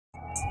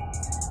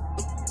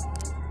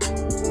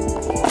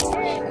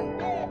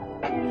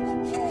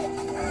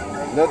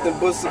Nothing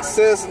but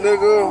success,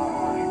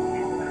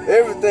 nigga.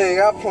 Everything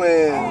I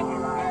plan,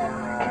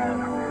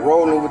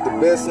 rolling with the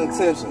best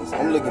intentions.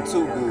 I'm looking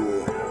too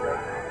good.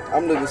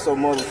 I'm looking so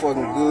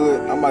motherfucking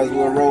good, I might as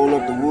well roll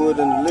up the wood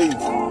and the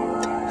leaf.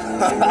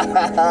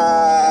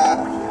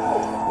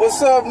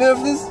 What's up,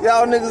 Memphis?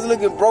 Y'all niggas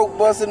looking broke,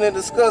 busting, and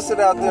disgusted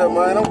out there,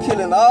 man. I'm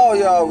killing all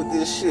y'all with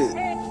this shit.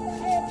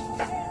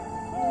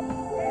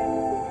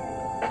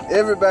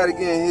 Everybody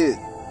getting hit.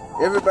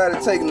 Everybody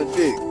taking a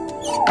dick.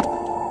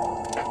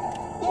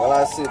 While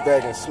I sit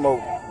back and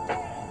smoke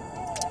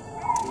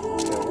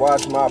and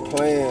watch my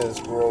plans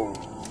grow.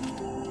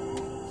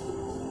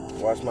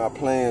 Watch my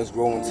plans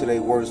grow into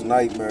their worst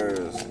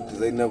nightmares, because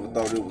they never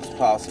thought it was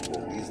possible.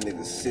 These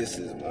niggas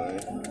sissies, man.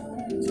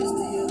 Just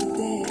the other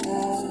day,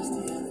 just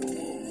the other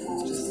day,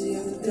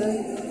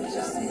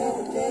 just the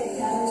other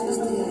day, just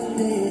the other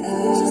day,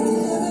 just the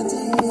other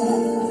day,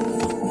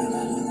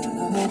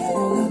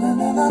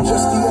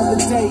 just the other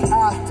day, I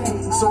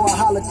saw a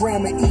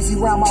hologram and easy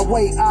round my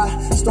way.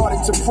 I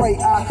started to pray.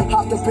 I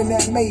hopped up in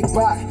that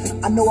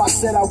Maybach. I know I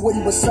said I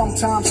wouldn't, but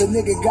sometimes a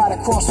nigga gotta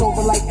cross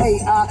over like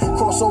AI,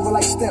 cross over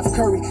like Steph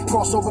Curry,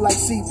 cross over like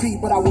CP,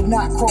 but I would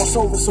not cross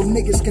over so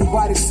niggas can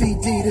buy the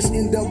CD. This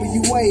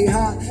NWA,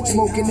 huh?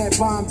 Smoking that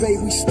Bombay,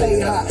 we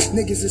stay high.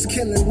 Niggas is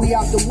killing, we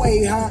out the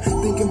way, huh?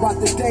 Thinking about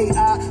the day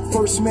I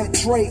first met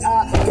Dre.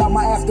 I got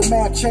my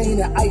aftermath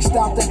chain and iced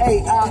out the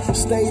AI.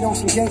 Stayed on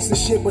some gangster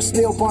shit, but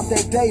still bumped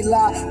that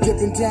daylight.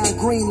 Dipping down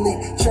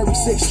Greenleaf, Cherry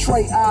 6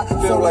 tray. I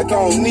feel like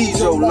I don't need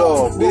your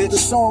love, bitch. The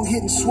song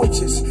hitting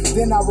switches,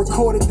 then I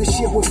recorded the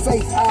shit with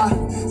Faith. I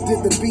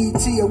did the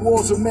BT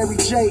Awards with Mary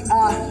J.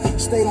 I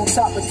stayed on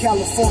top of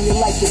California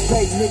like the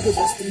Bay, nigga.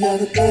 Just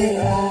another day.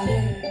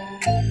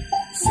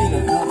 Seen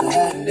another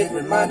hat and it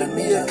reminded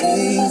me of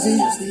Easy.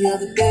 Just the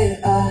other day.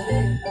 I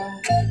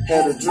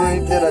had a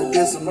drink that I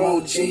did some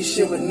OG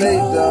shit with Nate,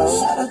 dog.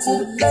 Shout out to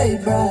the Bay,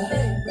 bro.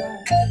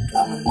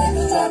 Got my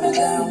niggas driving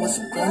down with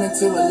some running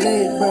to a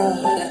lake, bro.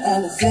 The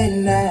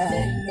Alizé now.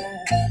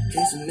 In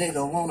case a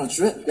nigga wanna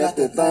trip, got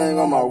that thing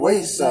on my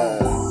waist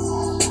side.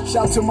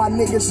 Shout to my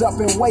niggas up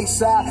in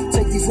Wayside.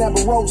 Take these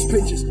Never Rose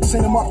pictures,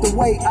 send them up the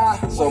way.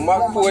 So my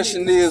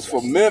question is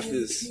for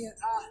Memphis.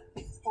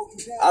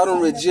 I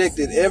done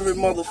rejected every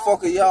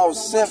motherfucker y'all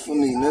sent for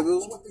me,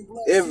 nigga.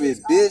 Every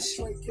bitch,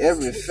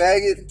 every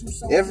faggot,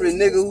 every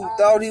nigga who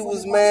thought he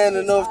was man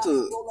enough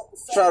to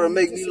try to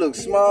make me look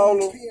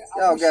smaller.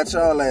 Y'all got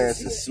y'all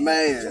asses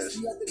smashed.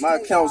 My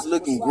account's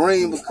looking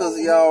green because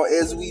of y'all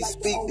as we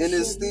speak, and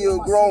it's still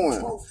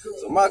growing.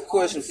 So my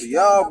question for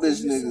y'all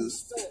bitch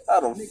niggas,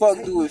 how the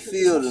fuck do it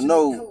feel to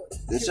know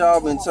that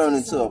y'all been turned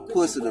into a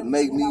pussy to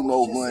make me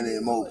more money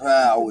and more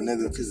power,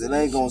 nigga? Because it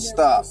ain't gonna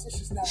stop.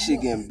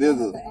 Shit getting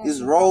bigger.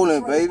 It's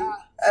rolling, baby.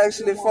 I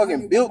actually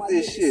fucking built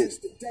this shit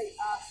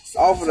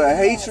off of the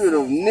hatred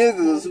of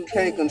niggas who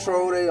can't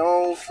control their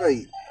own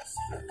fate.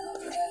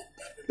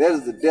 That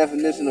is the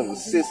definition of a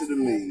sissy to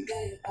me.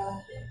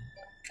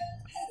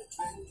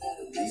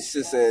 These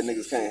sis-ass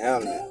niggas can't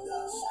handle it.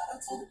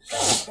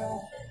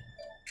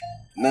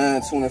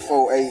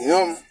 9:24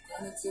 a.m.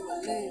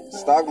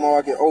 Stock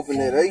market open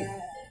at 8.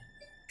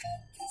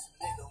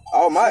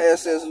 All my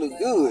assets look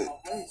good.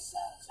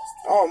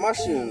 All my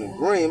shit in the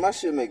green. My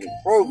shit making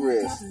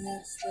progress.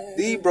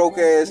 These broke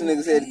ass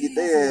niggas had to get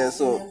their ass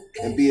up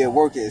and be at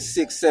work at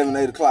 6, 7,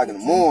 8 o'clock in the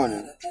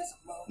morning,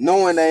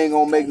 knowing they ain't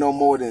gonna make no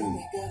more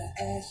than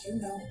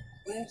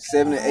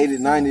 $70, $80,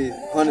 $90,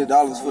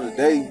 $100 for the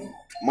day,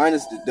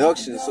 minus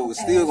deduction. So it's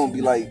still gonna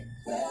be like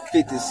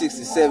 $50,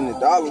 $60,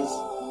 $70.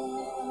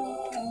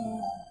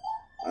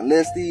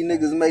 Unless these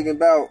niggas making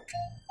about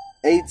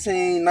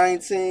 18,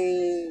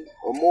 19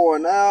 or more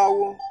an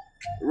hour.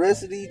 The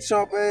rest of these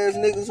chump ass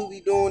niggas who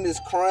be doing this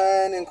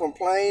crying and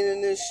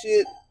complaining and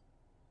shit,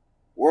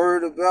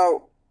 worried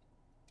about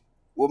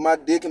what my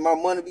dick and my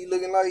money be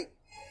looking like.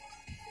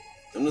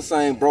 I'm the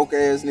same broke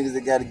ass niggas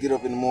that gotta get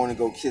up in the morning and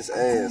go kiss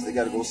ass. They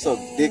gotta go suck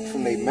dick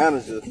from their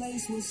manager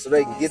so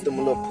they can get them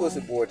a little pussy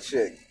boy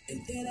check.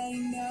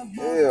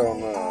 Hell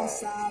no.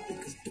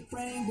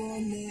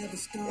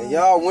 And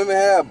y'all women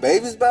have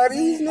babies by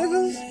these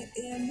niggas?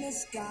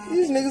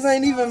 These niggas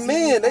ain't even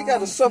men. They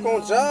gotta suck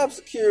on job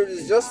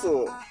securities just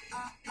to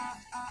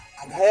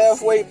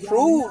halfway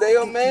prove they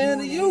a man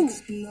to you.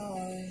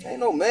 Ain't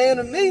no man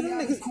to me. Them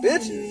niggas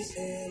bitches.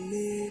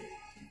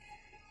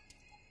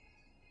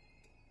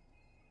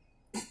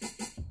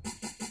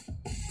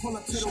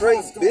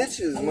 Straight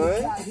bitches,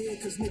 man.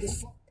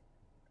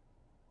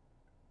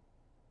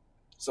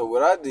 So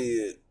what I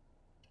did,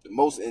 the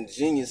most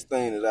ingenious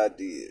thing that I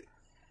did,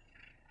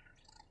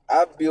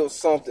 I built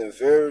something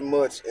very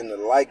much in the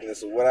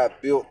likeness of what I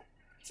built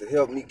to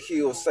help me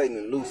kill Satan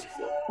and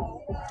Lucifer.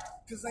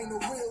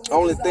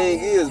 Only thing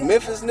is,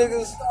 Memphis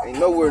niggas ain't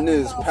nowhere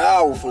near as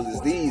powerful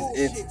as these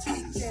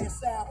entities.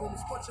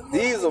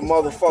 These are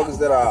motherfuckers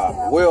that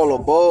are well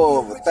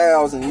above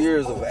 1,000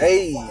 years of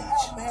age,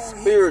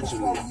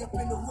 spiritually.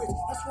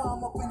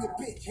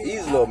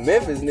 These little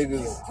Memphis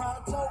niggas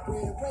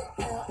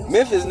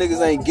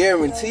ain't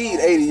guaranteed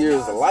 80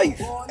 years of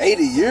life.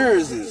 80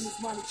 years is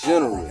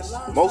generous.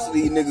 Most of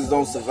these niggas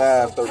don't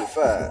survive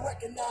 35.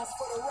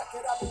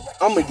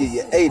 I'm gonna give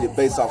you 80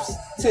 based off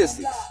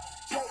statistics.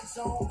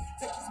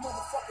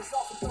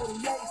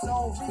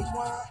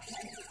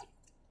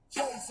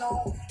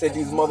 Take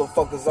these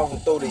motherfuckers off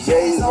and throw the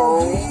yays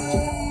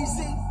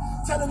on.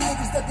 Tell them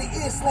niggas that they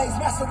is slaves,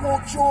 master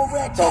won't cure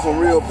rag. Talking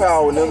real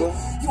power, nigga.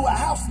 You a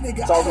house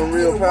nigga. Talking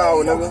real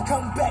power, nigga.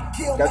 Come back,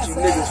 kill got you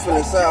niggas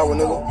feeling sour,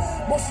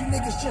 nigga. Most you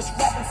niggas just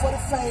rapping for the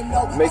fame,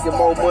 no. Making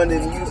more money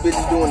than you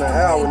bitches doing an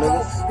hour,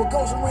 nigga. What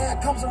goes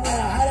around comes around.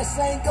 How that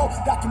saying go?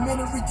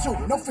 Documentary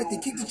too. No 50,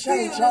 keep the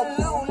change, ho.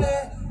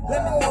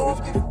 Let me know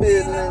if you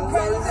feeling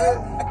crazy.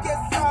 I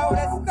guess all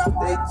that stuff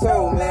they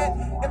told me.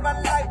 And my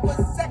life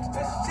was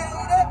extra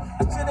shaded.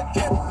 I should have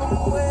kept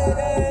them with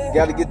it.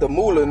 Gotta get the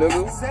moolah,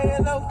 nigga. Say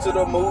hello to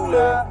the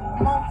moolah.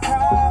 I'm on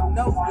time,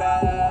 no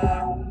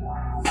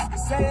lie.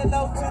 Say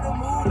hello to the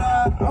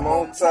moolah. I'm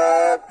on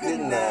time, good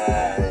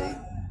night.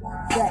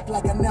 Back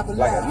like I never left.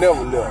 Like I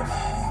never left.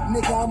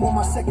 Nigga, I'm on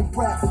my second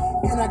breath.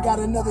 And I got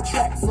another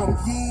track from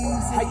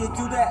Yeezy. How you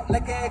do that?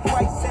 Like Ed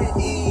White said,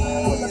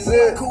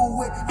 easy. Cool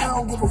with, I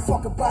don't give a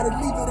fuck about it.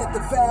 Leave it at the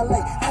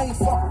valet. I ain't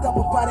fucked up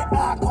about it.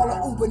 I call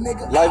an Uber,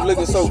 nigga. Life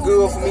looking so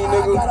good for me,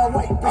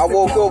 nigga. I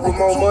woke up with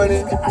more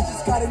money. I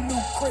just got a new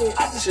crib.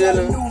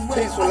 Chilling,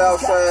 peaceful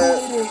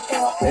outside.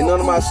 Ain't none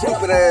of my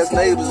stupid ass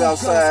neighbors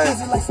outside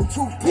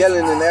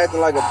yelling and acting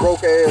like a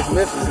broke ass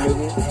Memphis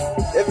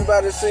nigga.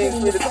 Everybody seems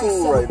pretty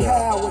cool right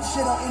now.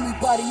 For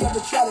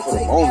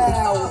the moment.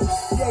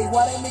 Yeah,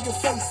 why that nigga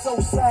face so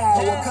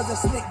sour? Cause a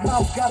slick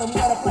mouth got him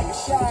wet up like a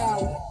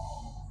shower.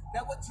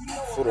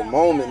 For the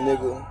moment,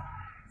 nigga,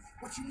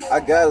 I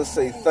gotta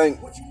say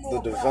thank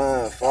the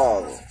Divine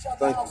Father.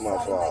 Thank you, my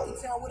Father.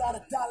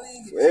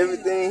 For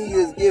everything He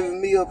has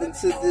given me up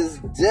until this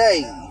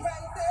day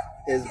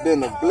has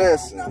been a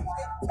blessing. And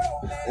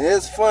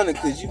it's funny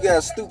cause you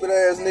got stupid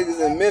ass niggas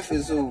in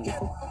Memphis who,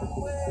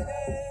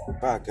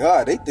 my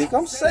God, they think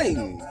I'm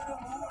Satan.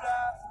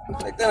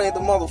 Like, that ain't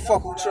the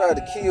motherfucker who tried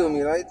to kill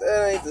me. Like,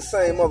 that ain't the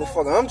same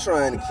motherfucker I'm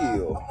trying to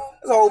kill.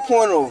 That's the whole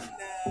point of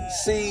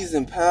seeds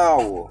and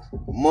power,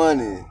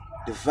 money,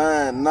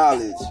 divine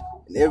knowledge,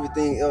 and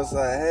everything else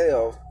I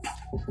have.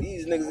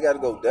 These niggas gotta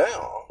go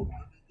down.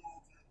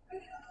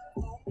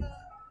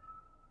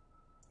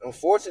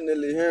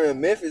 Unfortunately, here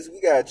in Memphis, we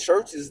got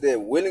churches that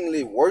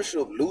willingly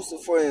worship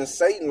Lucifer and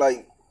Satan.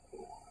 Like,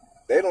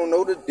 they don't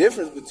know the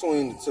difference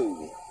between the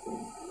two.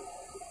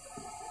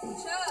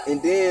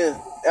 And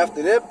then,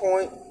 after that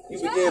point, you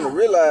begin to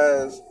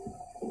realize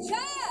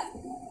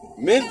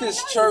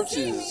Memphis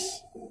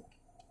churches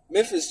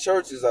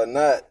are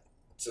not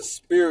to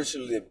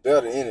spiritually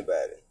better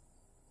anybody.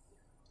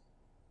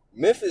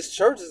 Memphis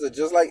churches are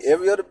just like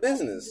every other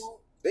business.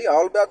 They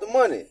all about the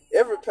money.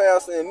 Every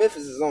pastor in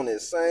Memphis is on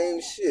that same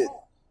shit.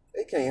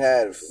 They can't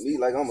hide it from me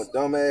like I'm a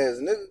dumbass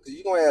nigga. Cause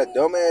you gonna have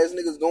dumbass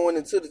niggas going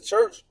into the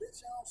church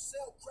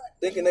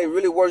thinking they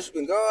really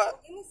worshiping God.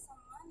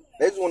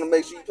 They just want to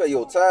make sure you pay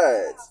your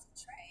tithes.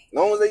 As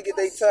long as they get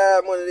their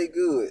tithe money, they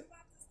good.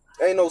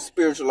 There ain't no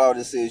spiritual law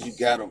that says you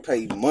gotta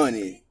pay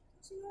money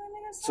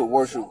to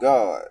worship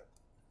God.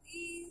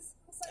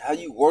 How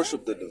you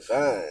worship the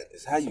divine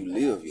is how you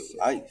live your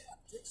life.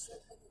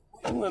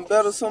 You want to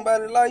better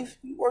somebody's life,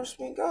 you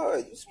worshiping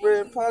God. You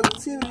spreading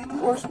positivity,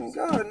 you worshiping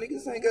God.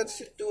 Niggas ain't got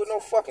shit to do with no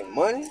fucking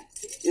money.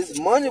 It's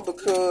money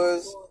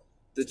because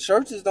the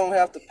churches don't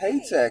have to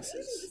pay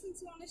taxes.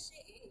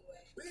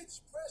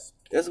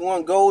 That's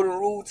one golden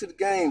rule to the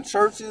game.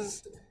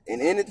 Churches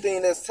and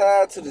anything that's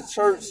tied to the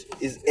church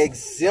is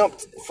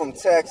exempt from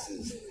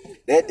taxes.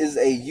 That is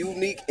a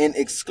unique and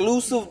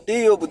exclusive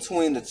deal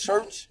between the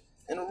church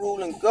and the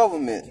ruling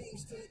government.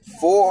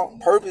 For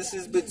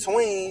purposes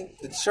between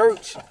the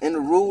church and the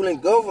ruling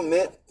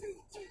government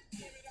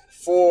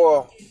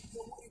for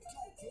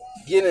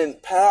getting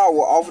power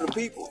off of the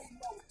people.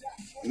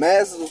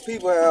 Masses of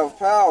people have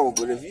power,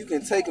 but if you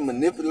can take and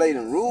manipulate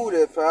and rule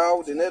that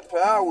power, then that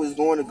power is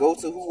going to go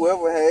to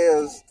whoever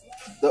has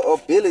the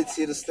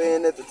ability to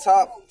stand at the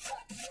top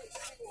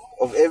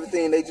of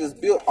everything they just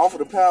built off of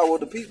the power of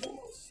the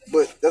people.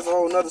 But that's a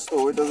whole nother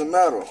story. It doesn't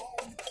matter.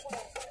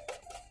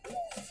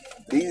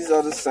 These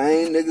are the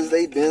same niggas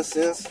they been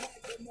since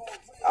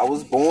I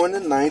was born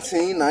in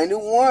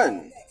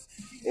 1991.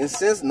 And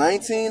since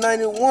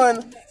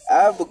 1991,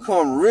 I've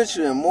become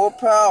richer and more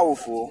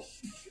powerful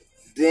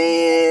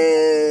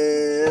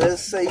than,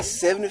 let's say,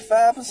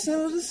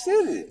 75% of the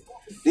city.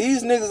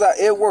 These niggas are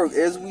at work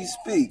as we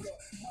speak.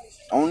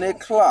 On their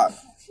clock.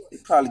 They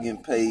probably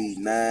getting paid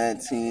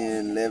 $9,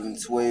 $10,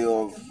 $11,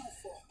 $12,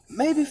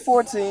 maybe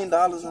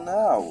 $14 an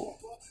hour.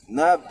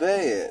 Not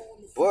bad.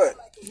 But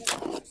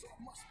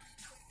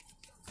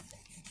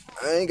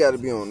I ain't got to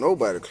be on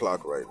nobody's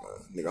clock right now.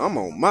 Nigga, I'm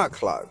on my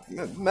clock.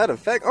 Matter of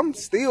fact, I'm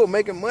still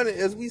making money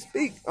as we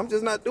speak. I'm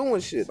just not doing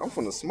shit. I'm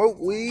finna smoke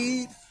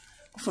weed.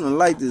 I'm finna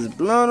light this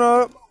blunt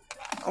up.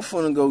 I'm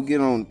finna go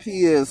get on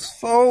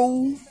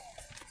PS4.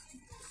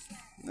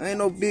 I ain't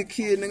no big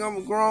kid, nigga. I'm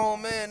a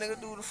grown man, nigga.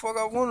 Do what the fuck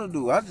I wanna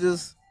do.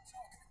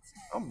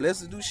 I'm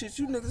blessed to do shit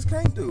you niggas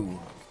can't do.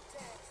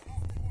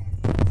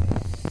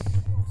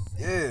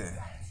 Yeah.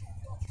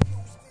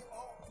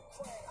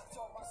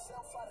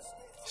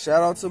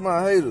 Shout out to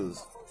my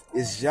haters.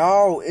 It's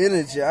y'all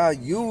energy I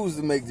use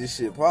to make this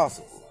shit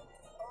possible.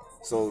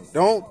 So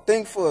don't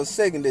think for a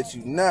second that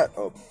you not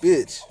a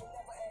bitch.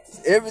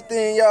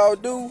 Everything y'all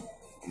do,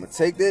 I'm gonna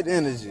take that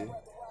energy.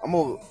 I'm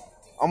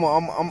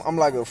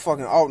like a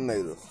fucking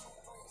alternator.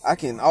 I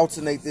can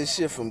alternate this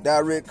shit from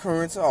direct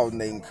current to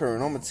alternating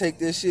current. I'm gonna take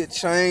this shit,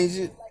 change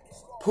it,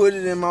 put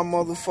it in my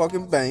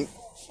motherfucking bank,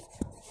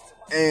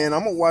 and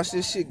I'm gonna watch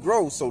this shit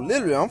grow. So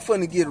literally, I'm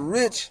finna get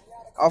rich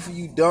off of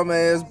you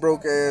dumbass,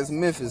 broke ass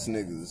Memphis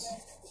niggas.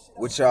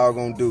 What y'all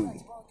gonna do?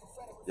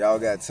 Y'all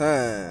got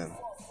time,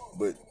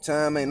 but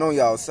time ain't on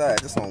y'all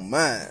side. It's on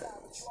mine.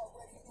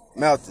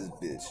 Mouth this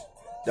bitch.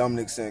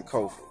 Dominic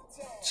Sankofa.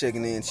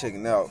 Checking in,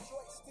 checking out.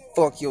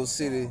 Fuck your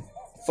city.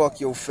 Fuck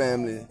your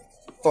family.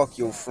 Fuck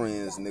your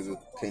friends, nigga.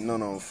 Can't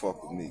none of them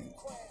fuck with me,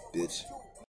 bitch.